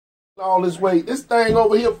all this weight. This thing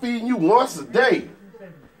over here feeding you once a day.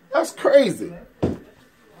 That's crazy.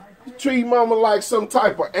 You treat mama like some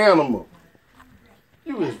type of animal.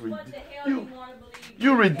 You is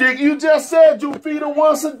you ridiculous. You just said you feed her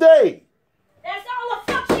once a day. That's all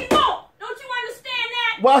the fuck she want. Don't you understand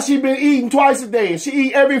that? Why she been eating twice a day and she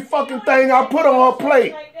eat every fucking thing I put on her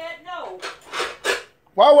plate? Like that, no.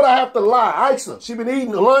 Why would I have to lie? Ask her. She been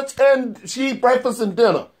eating lunch and she eat breakfast and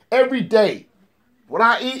dinner every day. When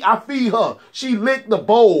I eat, I feed her. She licked the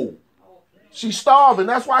bowl. She's starving.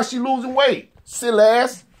 That's why she losing weight. Silly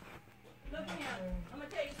ass. Look here. I'm going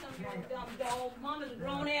to tell you something, dumb dog. Mama's a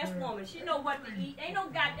grown-ass woman. She know what to eat. Ain't no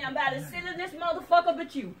goddamn body silly this motherfucker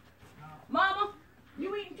but you. Mama,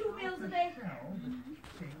 you eating 2 meals a day?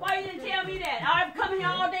 Why you didn't tell me that? I've come here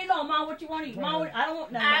all day long. Mom, what you want to eat? Mom, I don't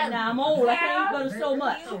want nothing right now. I'm old. I can't eat but so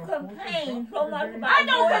much. You complain so much about I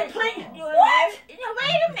don't complain. What?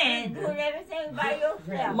 Wait a minute. Doing everything by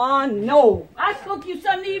yourself. Mom, no. I cook you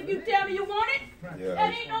something if you tell me you want it. Yeah.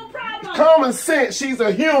 That ain't no problem. Common sense. She's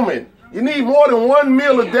a human. You need more than 1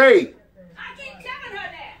 meal a day. I keep telling her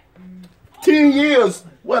that. 10 years,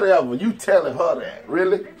 whatever. You telling her that.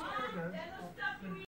 Really?